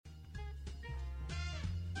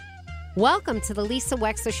Welcome to the Lisa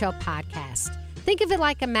Wexler Show podcast. Think of it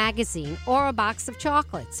like a magazine or a box of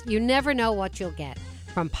chocolates. You never know what you'll get.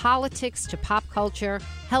 From politics to pop culture,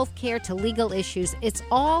 healthcare to legal issues, it's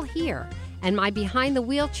all here. And my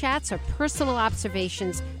behind-the-wheel chats are personal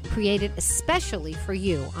observations created especially for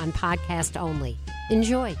you on podcast only.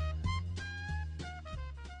 Enjoy.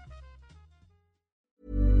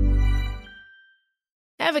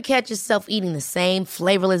 Ever catch yourself eating the same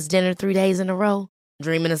flavorless dinner 3 days in a row?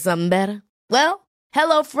 Dreaming of something better? Well,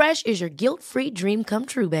 HelloFresh is your guilt-free dream come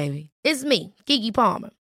true, baby. It's me, Keke Palmer.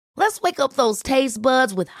 Let's wake up those taste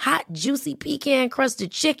buds with hot, juicy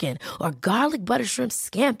pecan-crusted chicken or garlic butter shrimp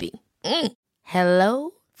scampi.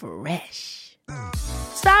 Hello Fresh.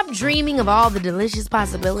 Stop dreaming of all the delicious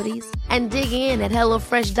possibilities and dig in at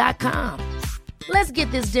HelloFresh.com. Let's get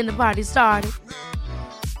this dinner party started.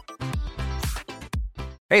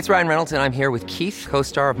 Hey, it's Ryan Reynolds, and I'm here with Keith,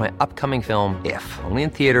 co-star of my upcoming film, If, only in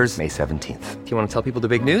theaters May 17th. Do you want to tell people the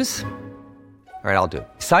big news? All right, I'll do it.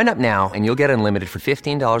 Sign up now and you'll get unlimited for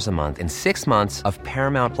 $15 a month and 6 months of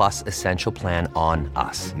Paramount Plus Essential Plan on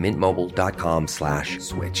us.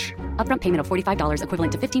 MintMobile.com/switch. Upfront payment of $45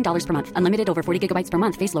 equivalent to $15 per month. Unlimited over 40 gigabytes per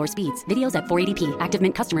month. Face lower speeds. Videos at 480p. Active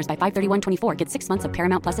Mint customers by 531.24 get 6 months of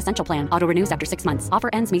Paramount Plus Essential Plan. Auto renews after 6 months. Offer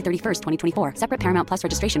ends May 31st, 2024. Separate Paramount Plus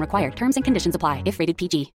registration required. Terms and conditions apply if rated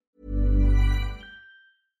PG.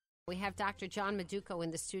 We have Dr. John Maduko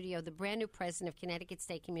in the studio, the brand new president of Connecticut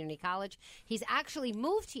State Community College. He's actually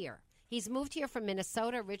moved here. He's moved here from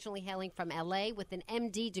Minnesota, originally hailing from L.A. with an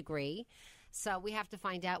MD degree. So we have to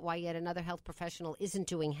find out why yet another health professional isn't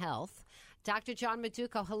doing health. Dr. John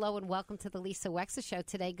Maduko, hello and welcome to the Lisa Wexler Show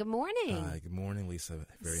today. Good morning. Hi, good morning, Lisa.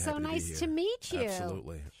 Very so happy to be nice here. to meet you.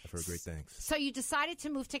 Absolutely. I've heard great things. So you decided to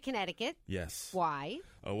move to Connecticut. Yes. Why?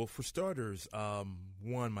 Well, for starters,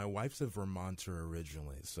 one, my wife's a Vermonter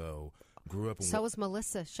originally, so grew up in... So is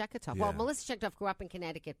Melissa Sheketoff. Yeah. Well, Melissa Sheketoff grew up in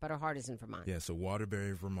Connecticut, but her heart is in Vermont. Yeah, so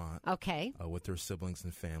Waterbury, Vermont. Okay. With her siblings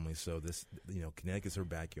and family. So this, Connecticut's her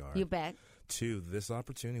backyard. You bet. Two, this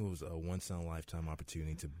opportunity was a once-in-a-lifetime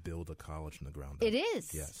opportunity to build a college from the ground up. It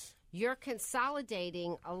is. Yes. You're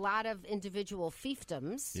consolidating a lot of individual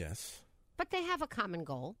fiefdoms. Yes. But they have a common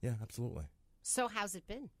goal. Yeah, absolutely. So how's it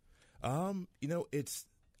been?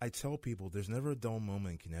 I tell people there's never a dull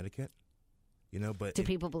moment in Connecticut. But Do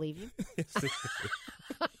people believe you?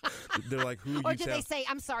 They're like, who are you Or do they say,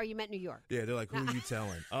 I'm sorry, you meant New York? Yeah, they're like, who are you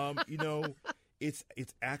telling? It's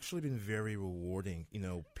actually been very rewarding.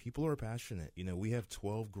 People are passionate. We have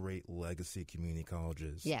 12 great legacy community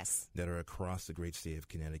colleges. Yes. That are across the great state of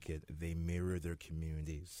Connecticut. They mirror their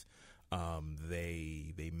communities.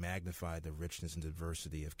 They magnify the richness and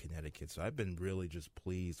diversity of Connecticut. So I've been really just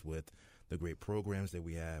pleased with the great programs that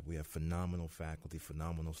we have. We have phenomenal faculty,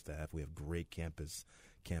 phenomenal staff. We have great campus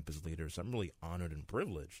leaders. I'm really honored and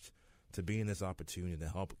privileged to be in this opportunity to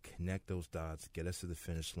help connect those dots, get us to the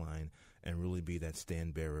finish line, and really be that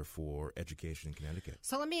stand bearer for education in Connecticut.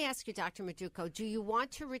 So let me ask you, Dr. Maduko, do you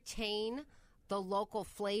want to retain the local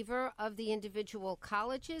flavor of the individual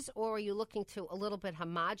colleges, or are you looking to a little bit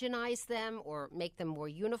homogenize them or make them more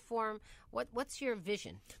uniform? What's your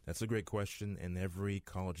vision? That's a great question, and every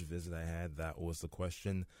college visit I had, that was the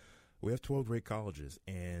question. We have 12 great colleges,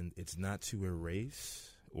 and it's not to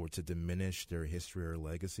erase or to diminish their history or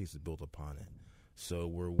legacies, to build upon it. So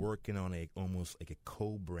we're working on almost like a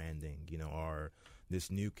co-branding, this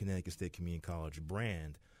new Connecticut State Community College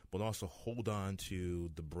brand, but also hold on to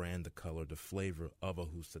the brand, the color, the flavor of a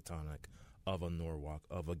Housatonic, of a Norwalk,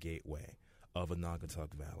 of a Gateway, of a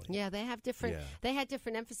Naugatuck Valley. Yeah, they have different. Yeah. They had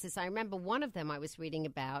different emphasis. I remember one of them I was reading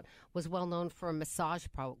about was well known for a massage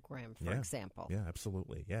program, for example. Yeah,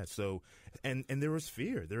 absolutely. Yeah. So, and there was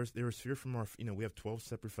fear. There was fear from our. We have 12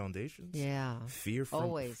 separate foundations. Yeah. Fear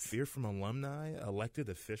Always. from alumni, elected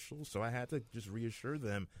officials. So I had to just reassure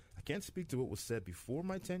them. I can't speak to what was said before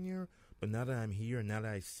my tenure, but now that I'm here, now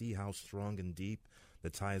that I see how strong and deep the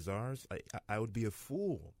ties are, I would be a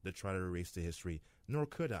fool to try to erase the history. Nor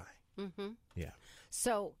could I. Mm-hmm. Yeah.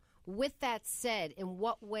 So with that said, in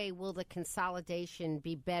what way will the consolidation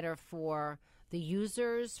be better for the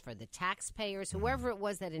users, for the taxpayers, whoever it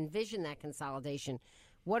was that envisioned that consolidation?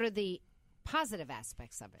 What are the positive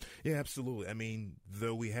aspects of it? Yeah, absolutely. I mean,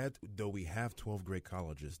 though we have 12 great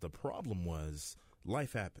colleges, the problem was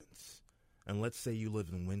life happens. And let's say you live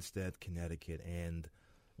in Winstead, Connecticut, and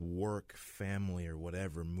work, family, or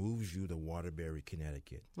whatever moves you to Waterbury,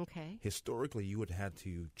 Connecticut. Okay. Historically, you would have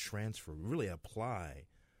to transfer, really apply,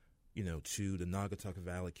 to the Naugatuck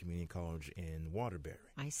Valley Community College in Waterbury.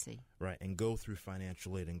 I see. Right, and go through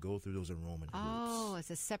financial aid and go through those enrollment routes. Oh, it's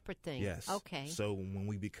a separate thing. Yes. Okay. So when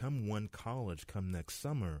we become one college come next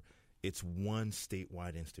summer, It's one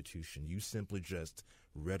statewide institution. You simply just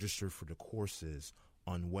register for the courses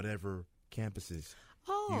on whatever campuses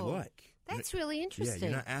you like. That's really interesting. Yeah,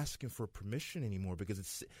 you're not asking for permission anymore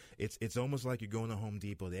because it's almost like you're going to Home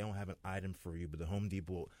Depot. They don't have an item for you, but the Home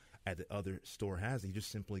Depot at the other store has it. You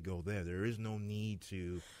just simply go there. There is no need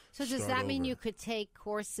to. So does that mean you could take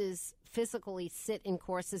courses, physically sit in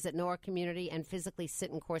courses at Nora Community and physically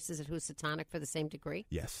sit in courses at Housatonic for the same degree?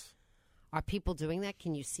 Yes. Are people doing that?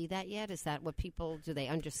 Can you see that yet? Is that what do they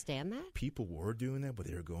understand that? People were doing that, but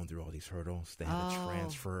they were going through all these hurdles. They had to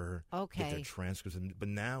transfer, get their transcripts. But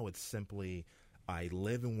now it's simply, I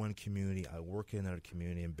live in one community, I work in another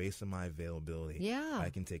community, and based on my availability,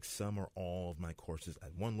 I can take some or all of my courses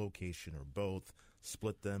at one location or both,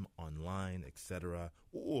 split them online, etc.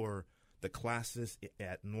 Or the classes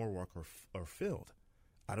at Norwalk are filled.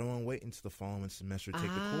 I don't want to wait until the following semester to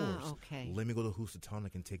take the course. Okay. Let me go to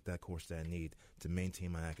Housatonic and take that course that I need to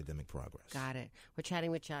maintain my academic progress. Got it. We're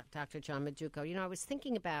chatting with Dr. John Maduko. You know, I was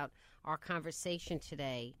thinking about our conversation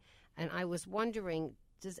today, and I was wondering,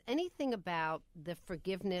 does anything about the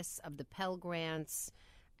forgiveness of the Pell Grants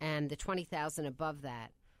and the $20,000 above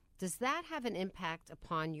that, does that have an impact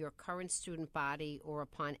upon your current student body or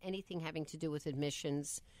upon anything having to do with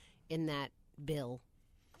admissions in that bill?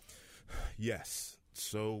 Yes.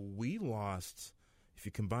 So we lost, if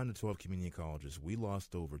you combine the 12 community colleges, we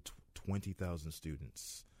lost over 20,000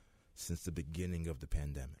 students since the beginning of the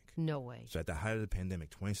pandemic. No way. So at the height of the pandemic,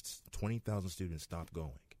 20,000 students stopped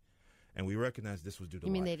going. And we recognized this was due to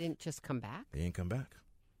You mean they didn't just come back? They didn't come back.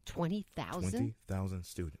 20,000? 20,000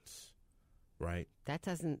 students, right?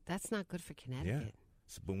 That's not good for Connecticut. Yeah.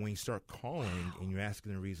 So, but when you start calling and you're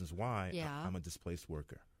asking the reasons why, I'm a displaced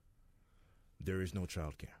worker. There is no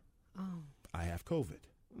child care. Oh. I have COVID.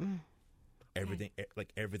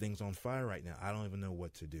 Everything's on fire right now. I don't even know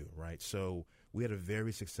what to do, right? So we had a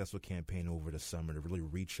very successful campaign over the summer to really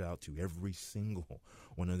reach out to every single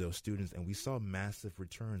one of those students, and we saw massive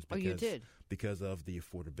returns because of the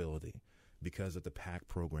affordability, because of the PAC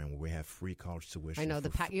program where we have free college tuition. I know the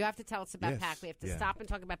PAC. You have to tell us about PAC. We have to stop and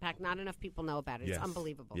talk about PAC. Not enough people know about it. It's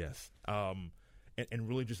unbelievable. Yes. And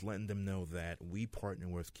really just letting them know that we partner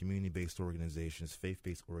with community-based organizations,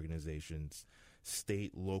 faith-based organizations,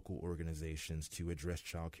 state, local organizations to address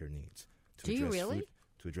child care needs. Do you really?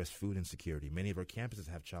 To address food insecurity. Many of our campuses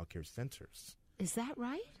have child care centers. Is that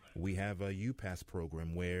right? We have a UPass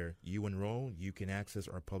program where you enroll, you can access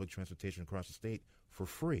our public transportation across the state for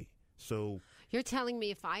free. So you're telling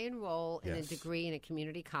me if I enroll in a degree in a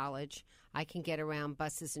community college, I can get around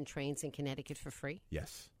buses and trains in Connecticut for free?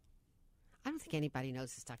 Yes. I don't think anybody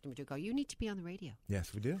knows this, Dr. Maduko. You need to be on the radio.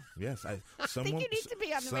 Yes, we do. Yes. I think you need to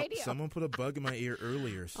be on the radio. Someone put a bug in my ear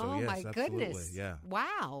earlier. So oh, yes, my absolutely. goodness. Yeah.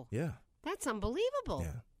 Wow. Yeah. That's unbelievable.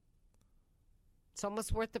 Yeah. It's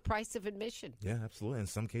almost worth the price of admission. Yeah, absolutely. In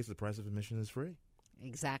some cases, the price of admission is free.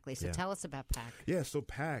 Exactly. So tell us about PACT. Yeah, so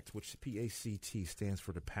PACT, which PACT stands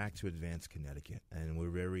for the Pact to Advance Connecticut. And we're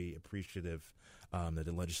very appreciative that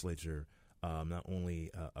the legislature not only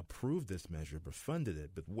approved this measure but funded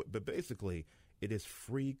it. But basically, it is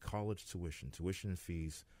free college tuition and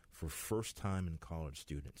fees for first-time in college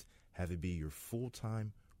students. Have it be your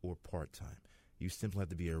full-time or part-time. You simply have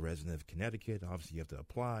to be a resident of Connecticut. Obviously, you have to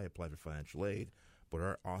apply for financial aid. But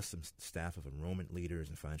our awesome staff of enrollment leaders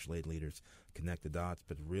and financial aid leaders connect the dots.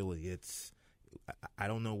 But really, I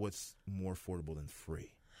don't know what's more affordable than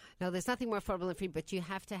free. No, there's nothing more affordable than free, but you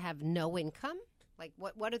have to have no income? Like,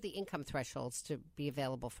 what are the income thresholds to be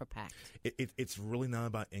available for PACT? It's really not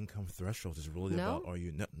about income thresholds. It's really about,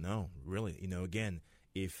 no, really. You know, again,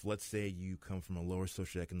 if, let's say, you come from a lower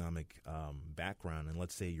socioeconomic background, and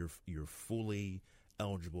let's say you're fully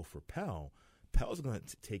eligible for Pell, Pell is going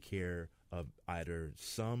to take care of either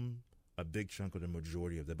a big chunk or the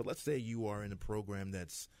majority of that. But let's say you are in a program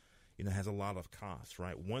that's, has a lot of costs,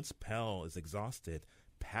 right? Once Pell is exhausted,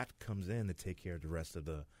 PACT comes in to take care of the rest of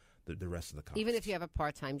the costs. Even if you have a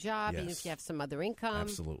part-time job, even if you have some other income?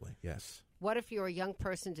 Absolutely, yes. What if you're a young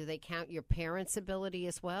person? Do they count your parents' ability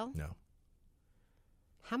as well? No.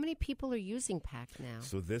 How many people are using PACT now?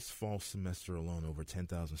 So this fall semester alone, over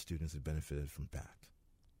 10,000 students have benefited from PACT.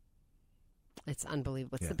 It's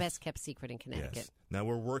unbelievable. It's the best kept secret in Connecticut. Yes. Now,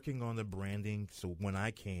 we're working on the branding. So when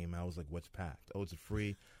I came, I was like, what's PACT? Oh, it's a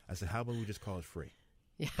free. I said, how about we just call it free?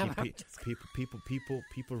 Yeah,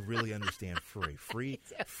 people really understand free.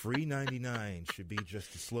 Free 99 should be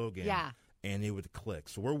just a slogan. Yeah. And it would click.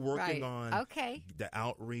 So we're working on the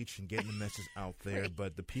outreach and getting the message out there.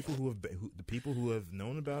 But the people who have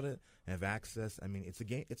known about it and have access, I mean, it's a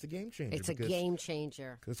game changer. It's a game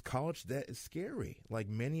changer. Because college debt is scary. Like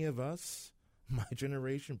many of us, my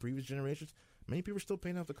generation, previous generations, Many people are still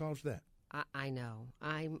paying off the college debt. I know.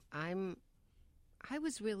 I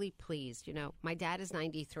was really pleased. You know, my dad is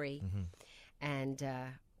 93, and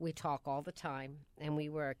we talk all the time. And we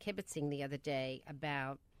were kibitzing the other day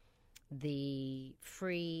about the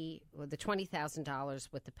 $20,000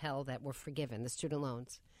 with the Pell that were forgiven, the student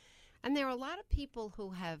loans. And there are a lot of people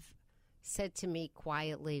who have said to me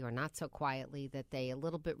quietly or not so quietly that they a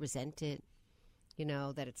little bit resent it, you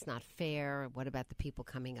know, that it's not fair. What about the people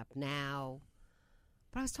coming up now?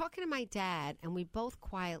 But I was talking to my dad, and we both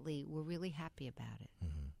quietly were really happy about it.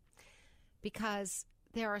 Because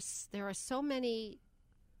there are so many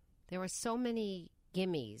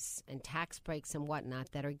gimmies and tax breaks and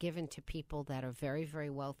whatnot that are given to people that are very, very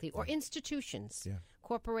wealthy, or institutions,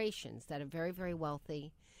 corporations that are very, very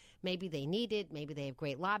wealthy. Maybe they need it. Maybe they have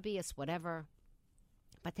great lobbyists, whatever.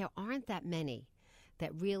 But there aren't that many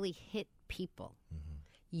that really hit people,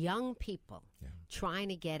 young people trying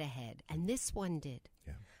to get ahead. And this one did.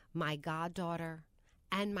 My goddaughter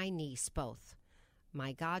and my niece both.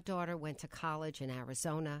 My goddaughter went to college in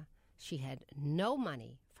Arizona. She had no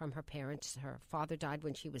money from her parents. Her father died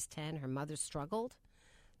when she was 10. Her mother struggled.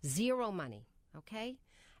 Zero money, okay?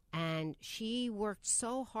 And she worked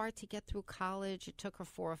so hard to get through college. It took her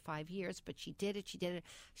 4 or 5 years, but she did it.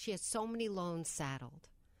 She had so many loans saddled.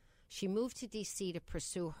 She moved to D.C. to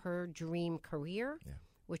pursue her dream career,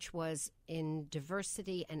 which was in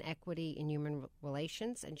diversity and equity in human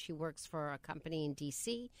relations. And she works for a company in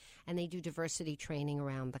D.C., and they do diversity training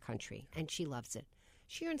around the country. And she loves it.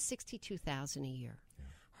 She earns $62,000 a year.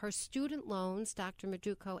 Her student loans, Dr.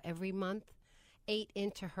 Maduko, every month ate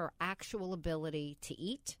into her actual ability to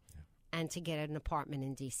eat and to get an apartment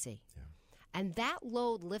in D.C. And that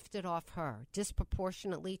load lifted off her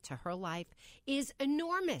disproportionately to her life is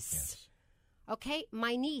enormous. Okay,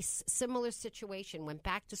 my niece, similar situation, went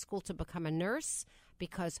back to school to become a nurse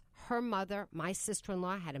because her mother, my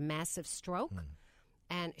sister-in-law, had a massive stroke.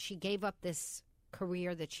 And she gave up this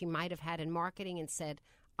career that she might have had in marketing and said,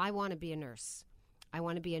 I want to be a nurse. I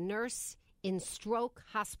want to be a nurse in stroke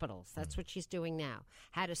hospitals. That's what she's doing now.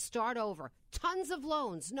 Had to start over. Tons of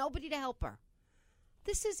loans. Nobody to help her.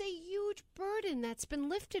 This is a huge burden that's been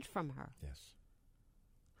lifted from her. Yes.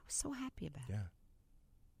 I was so happy about it. Yeah.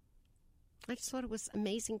 I just thought it was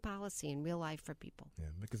amazing policy in real life for people. Yeah,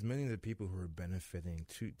 because many of the people who are benefiting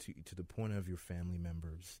to the point of your family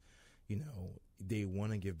members, you know, they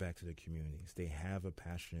want to give back to their communities. They have a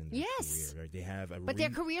passion in their career. Right? They have but their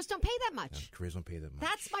careers don't pay that much. Careers don't pay that much.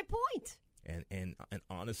 That's my point. And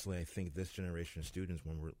honestly, I think this generation of students,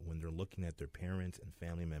 when they're looking at their parents and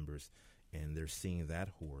family members, and they're seeing that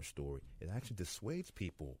horror story, it actually dissuades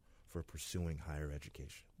people for pursuing higher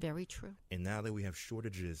education. Very true. And now that we have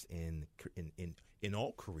shortages in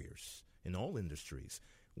all careers, in all industries,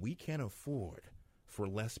 we can't afford for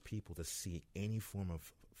less people to see any form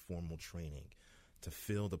of formal training to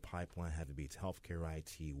fill the pipeline, have it be healthcare,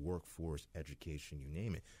 IT, workforce, education, you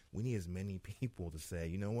name it. We need as many people to say,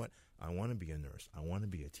 you know what, I want to be a nurse. I want to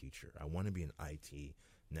be a teacher. I want to be an IT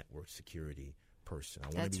network security person.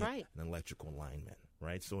 I want to be an electrical lineman,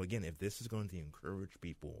 right? So again, if this is going to encourage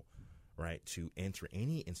people, right, to enter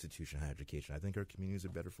any institution of higher education, I think our communities are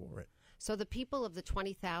better for it. So the people of the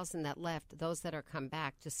 20,000 that left, those that are come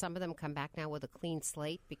back, do some of them come back now with a clean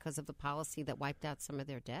slate because of the policy that wiped out some of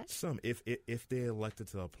their debt? Some, if they elected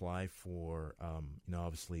to apply for,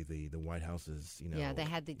 obviously the White House's, Yeah, they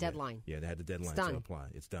had the deadline. Yeah, they had the deadline to apply.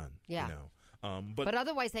 It's done. Yeah. But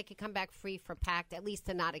otherwise, they could come back free for PACT, at least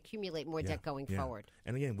to not accumulate more debt going forward.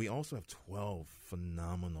 And again, we also have 12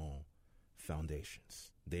 phenomenal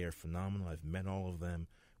foundations. They are phenomenal. I've met all of them,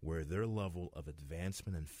 where their level of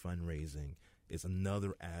advancement and fundraising is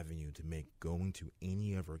another avenue to make going to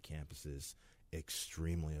any of our campuses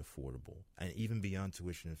extremely affordable. And even beyond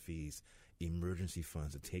tuition and fees, emergency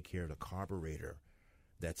funds to take care of the carburetor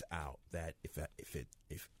that's out, that if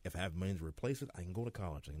I have money to replace it, I can go to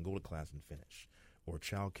college, I can go to class and finish, or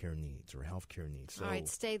child care needs or healthcare needs. So, all right,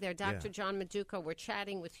 stay there. Dr. John Maduko, we're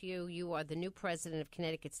chatting with you. You are the new president of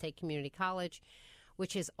Connecticut State Community College,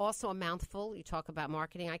 which is also a mouthful. You talk about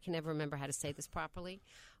marketing. I can never remember how to say this properly.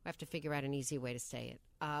 We have to figure out an easy way to say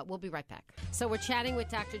it. We'll be right back. So we're chatting with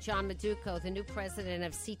Dr. John Maduko, the new president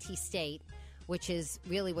of CT State, which is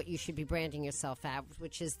really what you should be branding yourself at,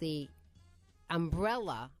 which is the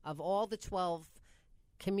umbrella of all the 12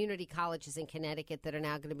 community colleges in Connecticut that are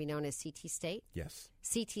now going to be known as CT State? Yes.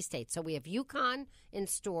 CT State. So we have UConn in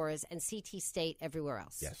stores and CT State everywhere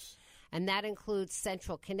else. Yes. And that includes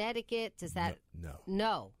Central Connecticut. Does that?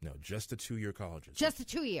 No, just the 2-year colleges. Just the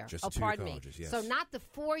 2-year. Just the 2-year pardon colleges, me. yes. So not the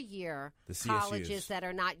 4-year colleges that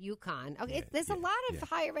are not UConn. Okay, there's a lot of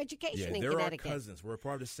higher education in they're Connecticut. Our cousins. We're a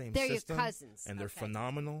part of the same they're system. They're your cousins. And they're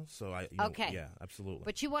phenomenal. So yeah, absolutely.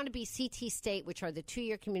 But you want to be CT State, which are the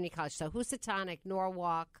 2-year community college. So Housatonic,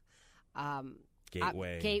 Norwalk,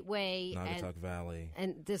 Gateway, Naugatuck Valley,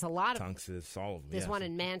 and there's a lot of Tunxus, all of them. There's one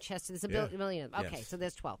in Manchester. There's a million of them. Okay, so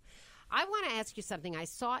there's 12. I want to ask you something. I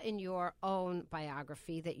saw in your own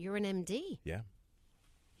biography that you're an MD. Yeah,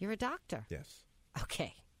 you're a doctor. Yes.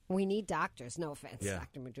 Okay, we need doctors. No offense,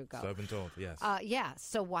 Dr. Maduko. So I've been told. Yes.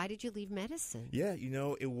 So why did you leave medicine? Yeah,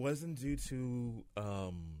 it wasn't due to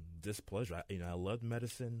displeasure. I loved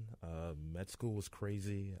medicine. Med school was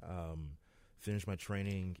crazy. Finished my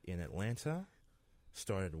training in Atlanta.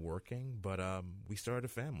 Started working, but we started a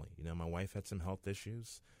family. My wife had some health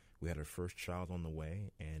issues. We had our first child on the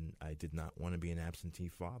way, and I did not want to be an absentee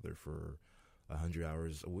father for 100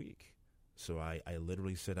 hours a week. So I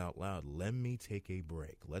literally said out loud, "Let me take a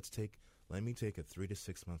break. Let me take a 3 to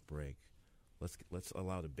 6 month break. Let's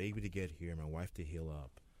allow the baby to get here, my wife to heal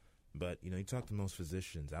up." But you talk to most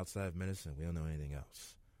physicians outside of medicine, we don't know anything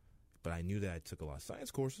else. But I knew that I took a lot of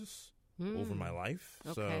science courses over my life,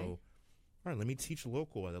 so. All right, let me teach at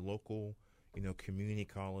a local, community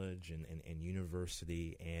college and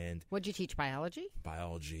university. And what'd you teach? Biology,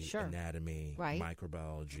 anatomy,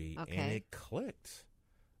 microbiology, and it clicked.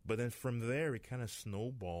 But then from there, it kind of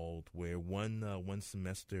snowballed. Where one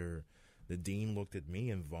semester, the dean looked at me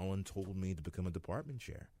and voluntold me to become a department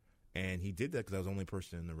chair, and he did that because I was the only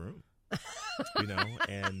person in the room.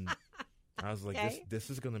 And I was like, this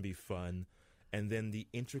is going to be fun. And then the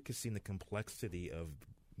intricacy and the complexity of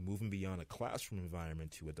moving beyond a classroom environment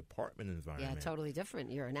to a department environment. Yeah, totally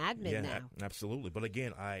different. You're an admin now. Absolutely. But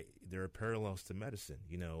again, there are parallels to medicine.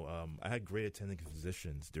 I had great attending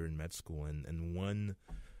physicians during med school, and one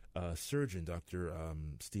surgeon, Dr.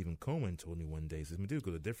 Stephen Cohen, told me one day, he says,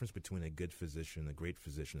 "Maduko, the difference between a good physician and a great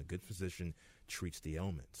physician, a good physician treats the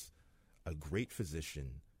ailments. A great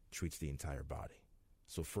physician treats the entire body."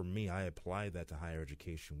 So for me, I apply that to higher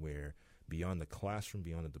education, where beyond the classroom,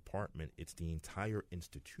 beyond the department, it's the entire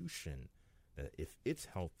institution that if it's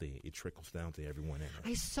healthy, it trickles down to everyone in it.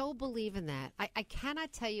 I so believe in that. I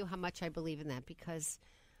cannot tell you how much I believe in that, because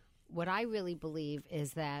what I really believe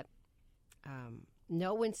is that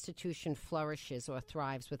no institution flourishes or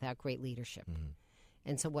thrives without great leadership. Mm-hmm.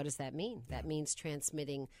 And so what does that mean? That means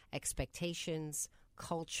transmitting expectations,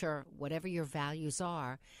 culture, whatever your values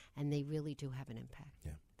are, and they really do have an impact.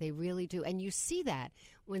 Yeah. They really do. And you see that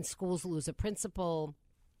when schools lose a principal.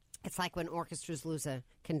 It's like when orchestras lose a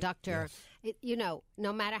conductor. Yes.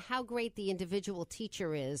 No matter how great the individual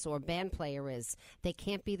teacher is or band player is, they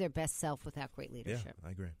can't be their best self without great leadership. Yeah,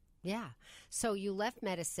 I agree. Yeah. So you left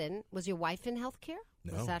medicine. Was your wife in healthcare?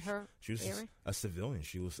 No. Was that her She was area? a civilian.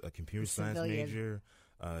 She was a computer science major.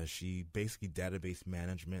 She basically database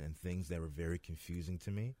management and things that were very confusing to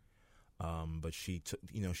me. But she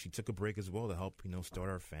took a break as well to help,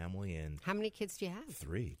 start our family. And how many kids do you have?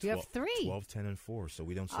 3. You have 3? 12, 10, and 4, so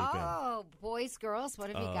we don't sleep in. Oh, boys, girls,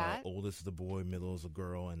 what have you got? Oldest is a boy, middle is a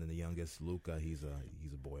girl, and then the youngest, Luca, he's a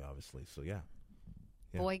boy, obviously. So, yeah.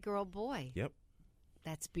 Boy, girl, boy. Yep.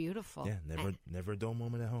 That's beautiful. Yeah, never a dull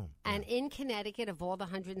moment at home. And in Connecticut, of all the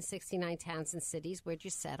 169 towns and cities, where'd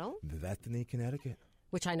you settle? Bethany, Connecticut.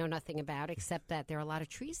 Which I know nothing about, except that there are a lot of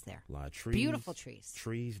trees there. A lot of trees. Beautiful trees.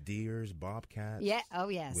 Trees, deers, bobcats. Yeah, oh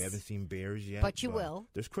yes. We haven't seen bears yet. But you will.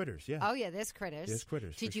 There's critters, yeah. Oh, yeah, there's critters. There's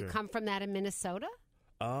critters, Did you come from that in Minnesota?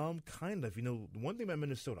 Kind of. One thing about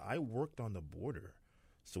Minnesota, I worked on the border.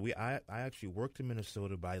 So I actually worked in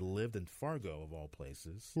Minnesota, but I lived in Fargo, of all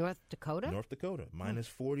places. North Dakota? North Dakota. Minus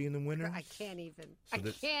 40 in the winter. I can't even.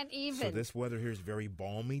 Can't even. So this weather here is very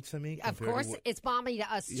balmy to me. Of course, it's balmy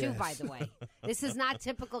to us, too, by the way. This is not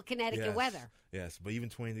typical Connecticut weather. Yes, but even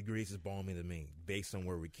 20 degrees is balmy to me, based on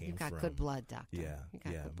where we came from. You've got good blood, doctor. Yeah,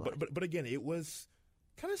 yeah. Good blood. But again, it was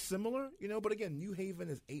kind of similar, But again, New Haven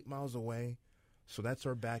is 8 miles away. So that's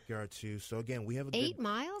our backyard, too. So, again, we have a 8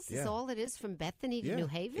 miles is all it is from Bethany to New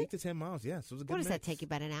Haven? 8 to 10 miles, yeah. So it was a good What does mix. that take you,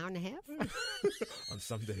 about an hour and a half? On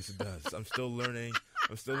some days it does. I'm still learning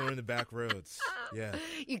the back roads. Yeah.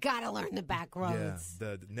 You got to learn the back roads.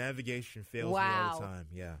 Yeah. The navigation fails me all the time.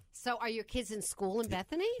 Yeah. So are your kids in school in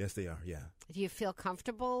Bethany? Yes, they are, yeah. Do you feel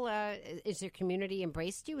comfortable? Is your community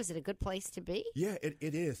embraced you? Is it a good place to be? Yeah, it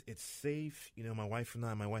is. It's safe. My wife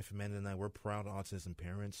Amanda and I, we're proud autism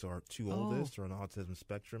parents. So our 2 oldest are on the autism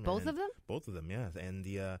spectrum. Both of them? Both of them, yes. And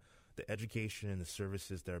the education and the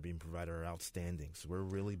services that are being provided are outstanding. So we're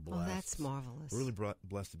really blessed. Oh, that's marvelous. We're really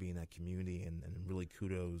blessed to be in that community, and really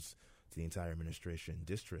kudos the entire administration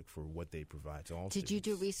district for what they provide to all Did students. you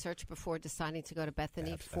do research before deciding to go to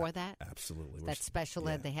Bethany for that? Absolutely. That special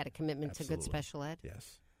ed, they had a commitment to good special ed?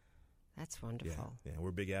 Yes. That's wonderful. Yeah,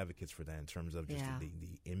 we're big advocates for that in terms of just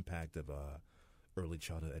the impact of early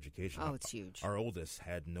childhood education. Oh, it's huge. Our oldest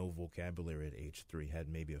had no vocabulary at age 3, had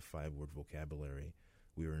maybe a 5-word vocabulary.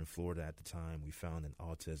 We were in Florida at the time. We found an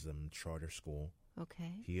autism charter school.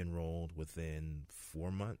 Okay. He enrolled within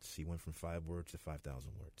 4 months. He went from 5 words to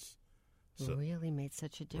 5,000 words. So, really made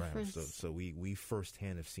such a difference. Right. So we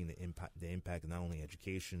firsthand have seen the impact of not only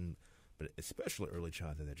education, but especially early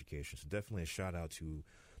childhood education. So definitely a shout out to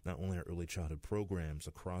not only our early childhood programs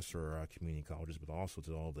across our community colleges, but also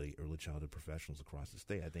to all the early childhood professionals across the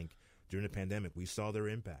state. I think during the pandemic, we saw their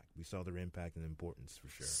impact. We saw their impact and importance for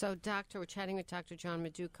sure. So, we're chatting with Dr. John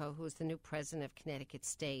Maduko, who is the new president of Connecticut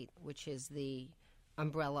State, which is the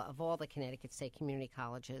umbrella of all the Connecticut State community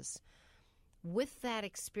colleges. With that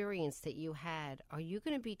experience that you had, are you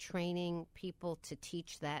going to be training people to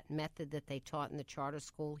teach that method that they taught in the charter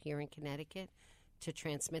school here in Connecticut to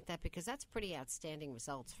transmit that? Because that's pretty outstanding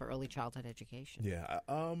results for early childhood education. Yeah.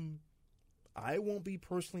 I won't be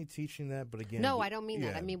personally teaching that, but again... No, I don't mean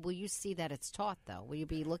that. I mean, will you see that it's taught, though? Will you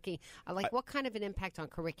be looking... what kind of an impact on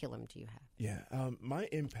curriculum do you have? Yeah, my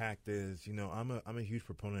impact is, I'm a huge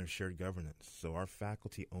proponent of shared governance. So our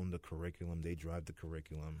faculty own the curriculum. They drive the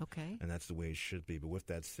curriculum. Okay. And that's the way it should be. But with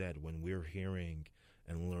that said, when we're hearing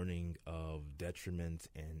and learning of detriment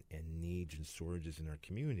and needs and shortages in our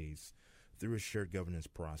communities, through a shared governance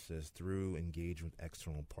process, through engagement with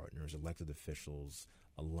external partners, elected officials,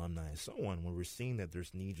 alumni, and so on, when we're seeing that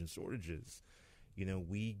there's needs and shortages,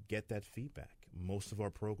 we get that feedback. Most of our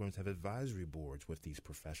programs have advisory boards with these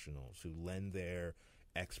professionals who lend their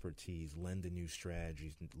expertise, lend the new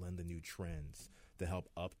strategies, lend the new trends to help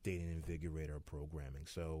update and invigorate our programming.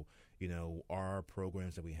 So, our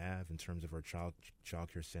programs that we have in terms of our child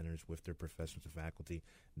care centers with their professors and faculty,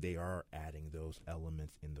 they are adding those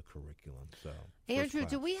elements in the curriculum. So, Andrew,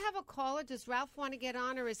 do we have a caller? Does Ralph want to get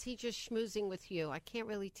on, or is he just schmoozing with you? I can't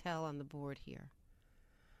really tell on the board here.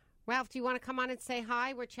 Ralph, do you want to come on and say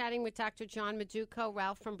hi? We're chatting with Dr. John Maduko,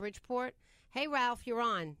 Ralph from Bridgeport. Hey, Ralph, you're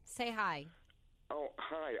on. Say hi. Oh,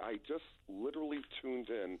 hi. I just literally tuned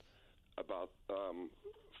in about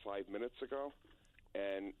 5 minutes ago,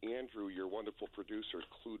 and Andrew, your wonderful producer,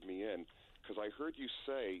 clued me in because I heard you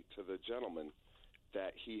say to the gentleman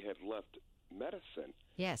that he had left medicine.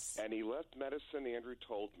 Yes. And he left medicine, Andrew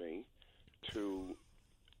told me, to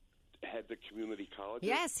head the community colleges.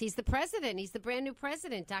 Yes, he's the president. He's the brand new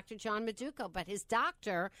president, Dr. John Maduko. But his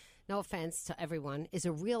doctor, no offense to everyone, is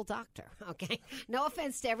a real doctor, okay? No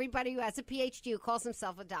offense to everybody who has a PhD who calls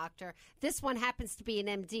himself a doctor. This one happens to be an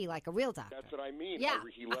MD, like a real doctor. That's what I mean. Yeah.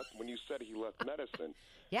 He left when you said he left medicine.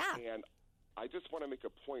 Yeah. And I just want to make a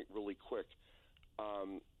point really quick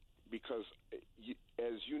because,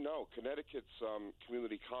 as you know, Connecticut's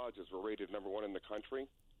community colleges were rated number 1 in the country.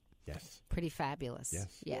 Yes. Pretty fabulous.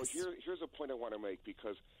 Yes. Well, here's a point I want to make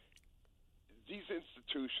because these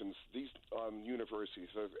institutions, these universities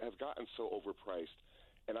have gotten so overpriced.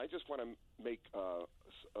 And I just want to make a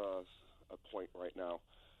point right now.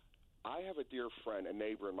 I have a dear friend, a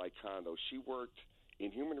neighbor in my condo. She worked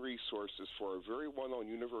in human resources for a very well-known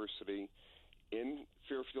university in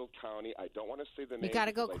Fairfield County. I don't want to say the name. You got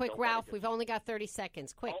to go quick, Ralph. We've only got 30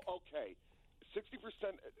 seconds. Quick. Oh, okay.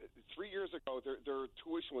 60%. 3 years ago, their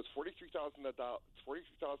tuition was $43,000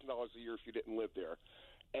 a year if you didn't live there,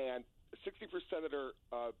 and 60% of their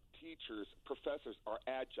teachers, professors, are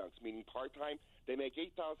adjuncts, meaning part-time. They make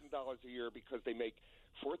 $8,000 a year because they make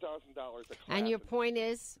 $4,000 a class. And your point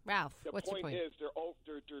is, Ralph, what's your point? The point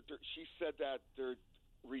is, she said that they're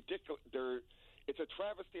ridiculous. It's a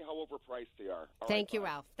travesty how overpriced they are. Thank you,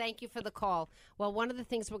 Ralph. Thank you for the call. Well, one of the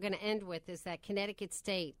things we're going to end with is that Connecticut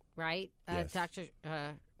State, right? Yes. Dr.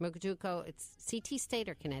 Maduko, it's CT State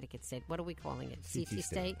or Connecticut State? What are we calling it? CT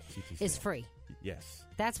State is free. Yes.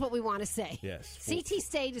 That's what we want to say. Yes. CT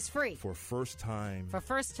State is free. For first time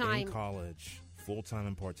in college, full-time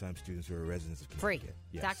and part-time students who are residents of Connecticut. Free.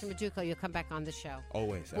 Yes. Dr. Maduko, you'll come back on the show.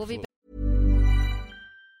 Always. We'll be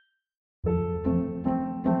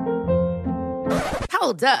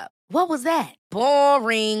Hold up. What was that?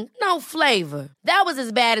 Boring. No flavor. That was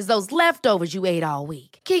as bad as those leftovers you ate all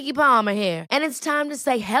week. Keke Palmer here, and it's time to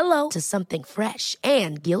say hello to something fresh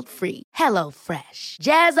and guilt-free. Hello Fresh.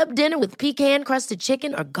 Jazz up dinner with pecan-crusted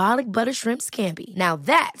chicken or garlic butter shrimp scampi. Now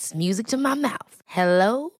that's music to my mouth.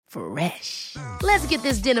 Hello Fresh. Let's get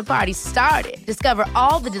this dinner party started. Discover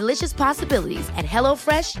all the delicious possibilities at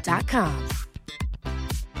HelloFresh.com.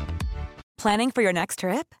 Planning for your next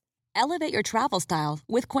trip? Elevate your travel style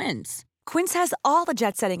with Quince. Quince has all the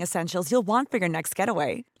jet-setting essentials you'll want for your next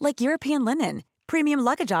getaway, like European linen, premium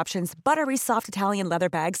luggage options, buttery soft Italian leather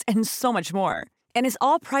bags, and so much more. And is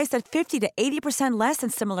all priced at 50 to 80% less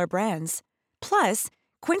than similar brands. Plus,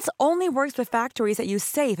 Quince only works with factories that use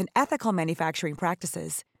safe and ethical manufacturing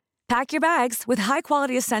practices. Pack your bags with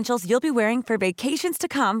high-quality essentials you'll be wearing for vacations to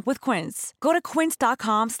come with Quince. Go to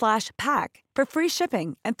quince.com/pack for free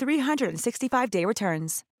shipping and 365-day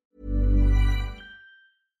returns.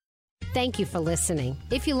 Thank you for listening.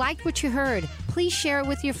 If you liked what you heard, please share it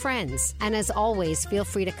with your friends. And as always, feel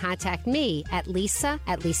free to contact me at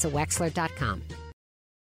lisa@lisawexler.com.